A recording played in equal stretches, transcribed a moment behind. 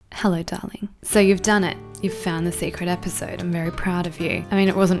Hello, darling. So you've done it. You've found the secret episode. I'm very proud of you. I mean,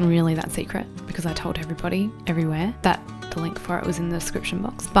 it wasn't really that secret because I told everybody everywhere that the link for it was in the description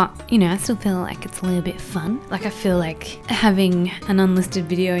box. But, I still feel like it's a little bit fun. Like, I feel like having an unlisted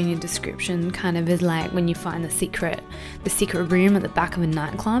video in your description kind of is like when you find the secret room at the back of a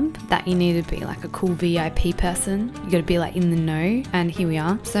nightclub, that you need to be like a cool VIP person. You gotta be like in the know, and here we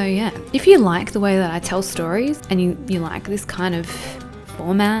are. So yeah, if you like the way that I tell stories and you like this kind of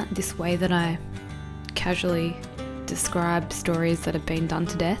format, this way that I casually describe stories that have been done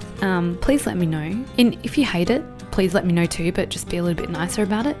to death, please let me know. And if you hate it, please let me know too, but just be a little bit nicer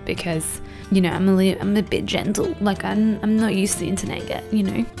about it, because I'm a bit gentle. Like I'm not used to the internet yet,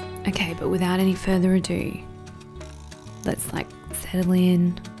 Okay, but without any further ado, let's settle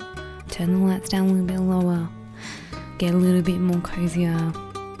in, turn the lights down a little bit lower, get a little bit more cozier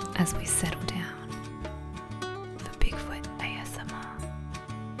as we settle down for Bigfoot ASMR.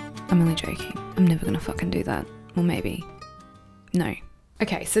 I'm only joking. I'm never gonna fucking do that. Or maybe. No.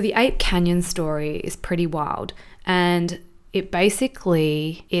 Okay, so the Ape Canyon story is pretty wild, and it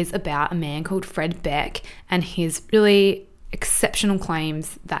basically is about a man called Fred Beck and his really exceptional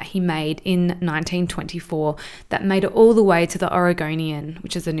claims that he made in 1924 that made it all the way to the Oregonian,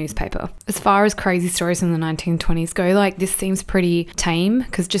 which is a newspaper. As far as crazy stories in the 1920s go, this seems pretty tame,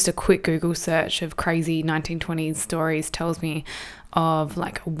 because just a quick Google search of crazy 1920s stories tells me of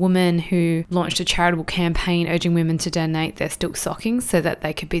a woman who launched a charitable campaign urging women to donate their silk stockings so that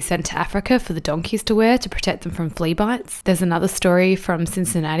they could be sent to Africa for the donkeys to wear to protect them from flea bites. There's another story from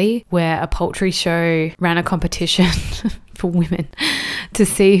Cincinnati where a poultry show ran a competition for women to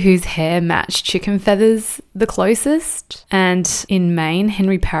see whose hair matched chicken feathers the closest. And in Maine,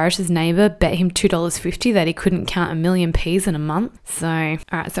 Henry Parrish's neighbor bet him $2.50 that he couldn't count a million peas in a month. So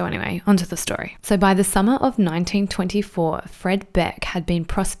anyway, onto the story. So by the summer of 1924, Fred Beck had been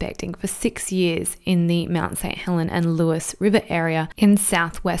prospecting for 6 years in the Mount St. Helen and Lewis River area in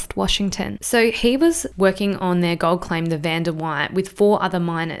southwest Washington. So he was working on their gold claim, the Vander White, with 4 other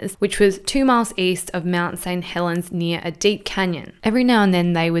miners, which was 2 miles east of Mount St. Helens near a deep canyon. Every now and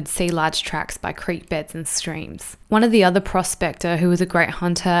then they would see large tracks by creek beds and streams. One of the other prospector, who was a great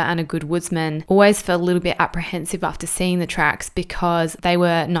hunter and a good woodsman, always felt a little bit apprehensive after seeing the tracks because they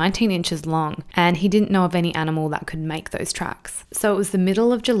were 19 inches long and he didn't know of any animal that could make those tracks. So it was the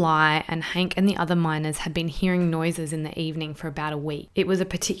middle of July and Hank and the other miners had been hearing noises in the evening for about a week. It was a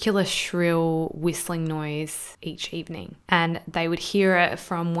particular shrill whistling noise each evening, and they would hear it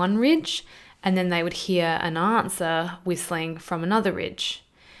from one ridge and then they would hear an answer whistling from another ridge.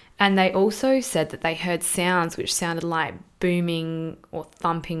 And they also said that they heard sounds which sounded like booming or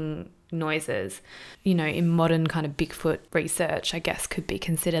thumping noises. In modern kind of Bigfoot research, I guess could be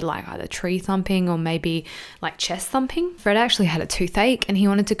considered either tree thumping or maybe chest thumping. Fred actually had a toothache and he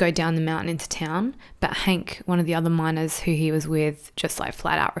wanted to go down the mountain into town, but Hank, one of the other miners who he was with, just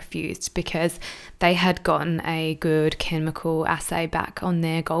flat out refused because they had gotten a good chemical assay back on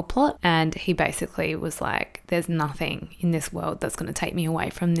their gold plot, and he basically was like, there's nothing in this world that's going to take me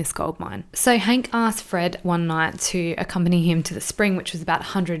away from this gold mine. So Hank asked Fred one night to accompany him to the spring, which was about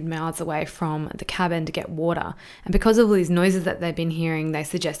 100 miles away from the cabin, to get water. And because of all these noises that they'd been hearing, they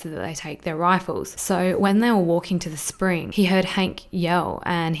suggested that they take their rifles. So when they were walking to the spring, he heard Hank yell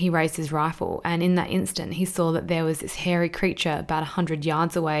and he raised his rifle, and in that instant he saw that there was this hairy creature about 100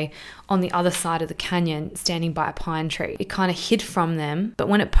 yards away on the other side of the canyon standing by a pine tree. It kind of hid from them, but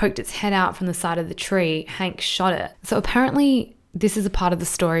when it poked its head out from the side of the tree, Hank shot it. So apparently this is a part of the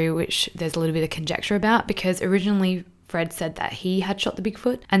story which there's a little bit of conjecture about, because originally Fred said that he had shot the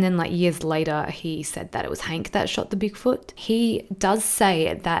Bigfoot, and then years later he said that it was Hank that shot the Bigfoot. He does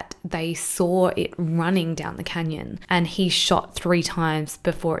say that they saw it running down the canyon and he shot 3 times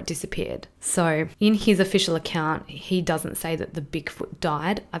before it disappeared. So in his official account, he doesn't say that the Bigfoot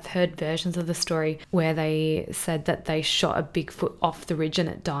died. I've heard versions of the story where they said that they shot a Bigfoot off the ridge and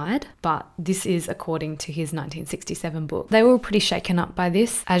it died, but this is according to his 1967 book. They were pretty shaken up by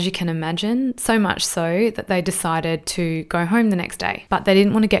this, as you can imagine, so much so that they decided to go home the next day. But they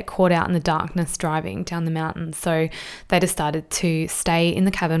didn't want to get caught out in the darkness driving down the mountain, so they decided to stay in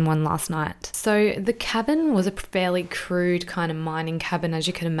the cabin one last night. So the cabin was a fairly crude kind of mining cabin, as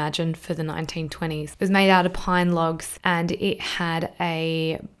you can imagine, for the 1920s. It was made out of pine logs and it had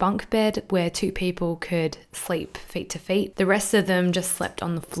a bunk bed where 2 people could sleep feet to feet. The rest of them just slept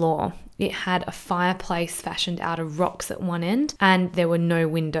on the floor. It had a fireplace fashioned out of rocks at one end, and there were no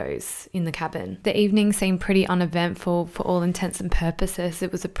windows in the cabin. The evening seemed pretty uneventful for all intents and purposes.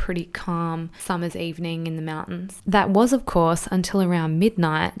 It was a pretty calm summer's evening in the mountains. That was, of course, until around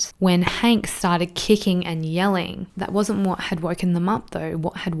midnight when Hank started kicking and yelling. That wasn't what had woken them up though.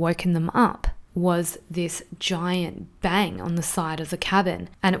 What had woken them up was this giant bang on the side of the cabin,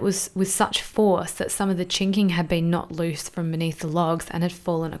 and it was with such force that some of the chinking had been knocked loose from beneath the logs and had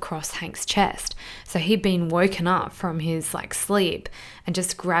fallen across Hank's chest. So he'd been woken up from his sleep and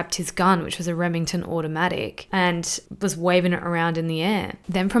just grabbed his gun, which was a Remington automatic, and was waving it around in the air.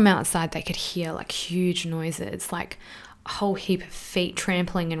 Then from outside they could hear huge noises, like a whole heap of feet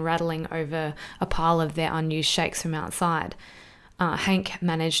trampling and rattling over a pile of their unused shakes from outside. Hank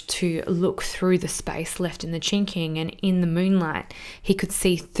managed to look through the space left in the chinking, and in the moonlight he could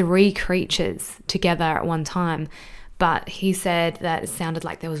see 3 creatures together at one time, but he said that it sounded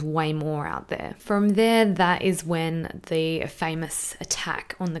like there was way more out there. From there, that is when the famous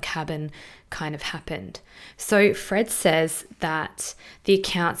attack on the cabin kind of happened. So Fred says that the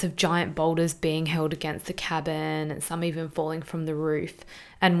accounts of giant boulders being held against the cabin, and some even falling from the roof,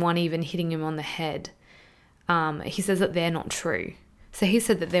 and one even hitting him on the head, he says that they're not true. So he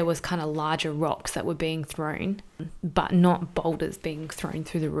said that there was kind of larger rocks that were being thrown, but not boulders being thrown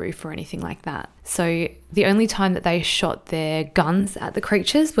through the roof or anything like that. So the only time that they shot their guns at the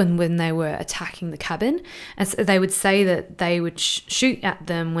creatures when they were attacking the cabin, and so they would say that they would shoot at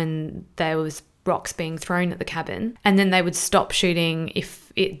them when there was rocks being thrown at the cabin, and then they would stop shooting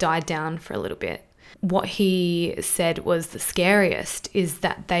if it died down for a little bit. What he said was the scariest is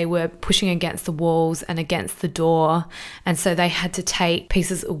that they were pushing against the walls and against the door, and so they had to take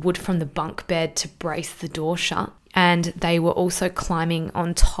pieces of wood from the bunk bed to brace the door shut. And they were also climbing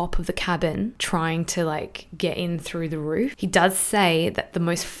on top of the cabin, trying to get in through the roof. He does say that the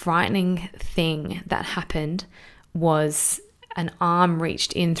most frightening thing that happened was an arm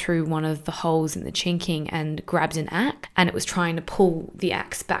reached in through one of the holes in the chinking and grabbed an axe, and it was trying to pull the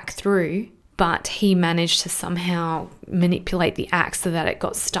axe back through. But he managed to somehow manipulate the axe so that it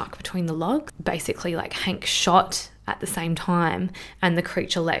got stuck between the logs. Basically, Hank shot at the same time and the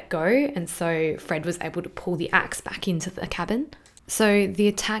creature let go. And so Fred was able to pull the axe back into the cabin. So the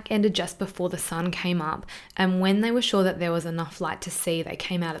attack ended just before the sun came up. And when they were sure that there was enough light to see, they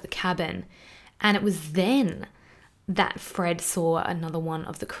came out of the cabin. And it was then that Fred saw another one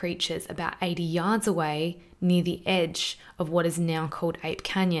of the creatures about 80 yards away near the edge of what is now called Ape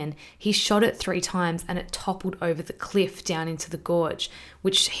Canyon. He shot it 3 times and it toppled over the cliff down into the gorge,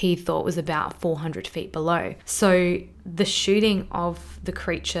 which he thought was about 400 feet below. So the shooting of the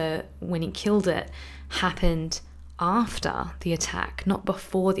creature when he killed it happened after the attack, not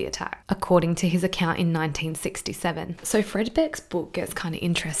before the attack, according to his account in 1967. So Fred Beck's book gets kind of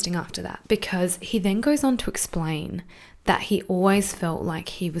interesting after that, because he then goes on to explain that he always felt like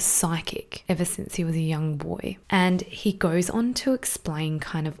he was psychic ever since he was a young boy. And he goes on to explain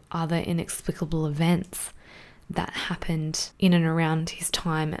kind of other inexplicable events that happened in and around his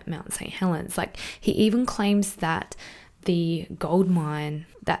time at Mount St. Helens. He even claims that the gold mine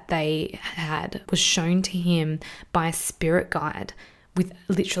that they had was shown to him by a spirit guide with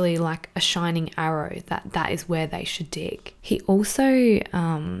literally a shining arrow that is where they should dig. He also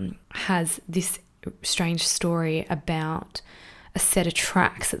has this strange story about a set of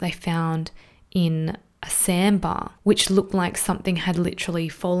tracks that they found in a sandbar, which looked like something had literally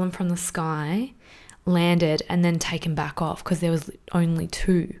fallen from the sky, landed, and then taken back off, because there was only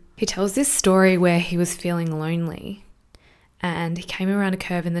 2. He tells this story where he was feeling lonely, and he came around a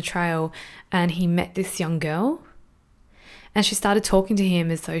curve in the trail and he met this young girl, and she started talking to him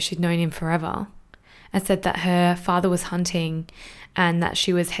as though she'd known him forever, and said that her father was hunting and that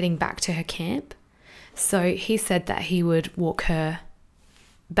she was heading back to her camp. So he said that he would walk her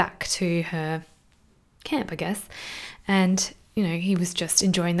back to her camp, I guess. And, he was just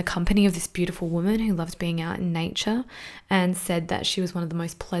enjoying the company of this beautiful woman who loved being out in nature, and said that she was one of the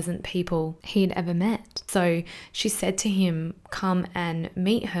most pleasant people he'd ever met. So she said to him, come and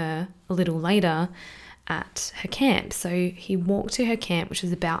meet her a little later at her camp. So he walked to her camp, which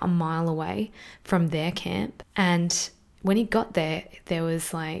was about a mile away from their camp. And when he got there, there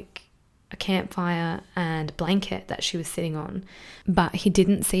was a campfire and blanket that she was sitting on, but he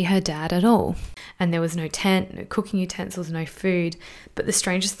didn't see her dad at all. And there was no tent, no cooking utensils, no food. But the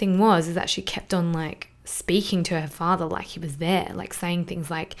strangest thing is that she kept on speaking to her father like he was there, saying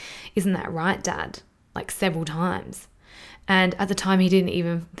things like, isn't that right, Dad? Several times. And at the time, he didn't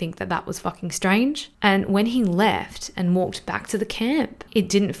even think that that was fucking strange. And when he left and walked back to the camp, it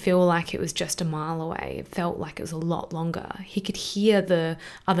didn't feel like it was just a mile away. It felt like it was a lot longer. He could hear the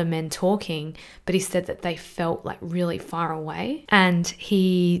other men talking, but he said that they felt like really far away. And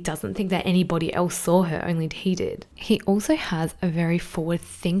he doesn't think that anybody else saw her, only he did. He also has a very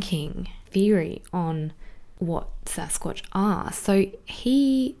forward-thinking theory on what Sasquatch are. So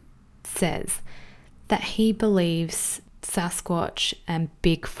he says that he believes Sasquatch and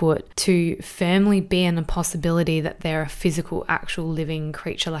Bigfoot to firmly be in a possibility that they're a physical, actual living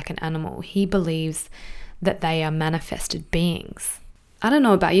creature like an animal. He believes that they are manifested beings. I don't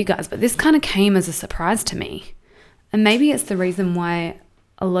know about you guys, but this kind of came as a surprise to me. And maybe it's the reason why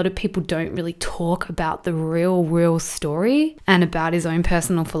a lot of people don't really talk about the real story and about his own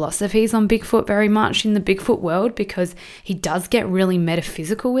personal philosophies on Bigfoot very much in the Bigfoot world, because he does get really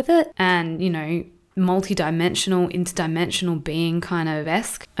metaphysical with it and, you know, multi-dimensional, interdimensional being kind of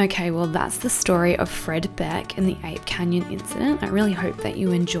esque. Okay, well, that's the story of Fred Beck and the Ape Canyon incident. I really hope that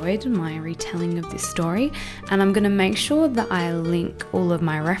you enjoyed my retelling of this story, and I'm going to make sure that I link all of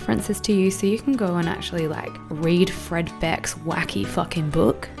my references to you so you can go and actually read Fred Beck's wacky fucking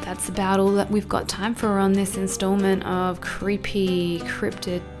book. That's about all that we've got time for on this installment of Creepy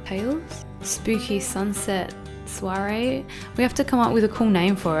Cryptid Tales. Spooky Sunset Soiree. We have to come up with a cool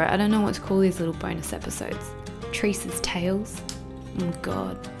name for it. I don't know what to call these little bonus episodes. Teresa's Tales. Oh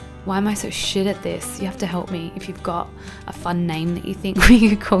god. Why am I so shit at this? You have to help me. If you've got a fun name that you think we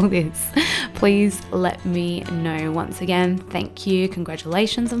could call this, please let me know. Once again, thank you.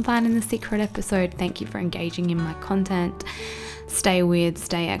 Congratulations on finding the secret episode. Thank you for engaging in my content. Stay weird,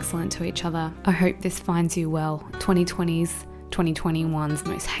 stay excellent to each other. I hope this finds you well. 2021's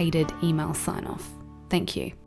most hated email sign off. Thank you.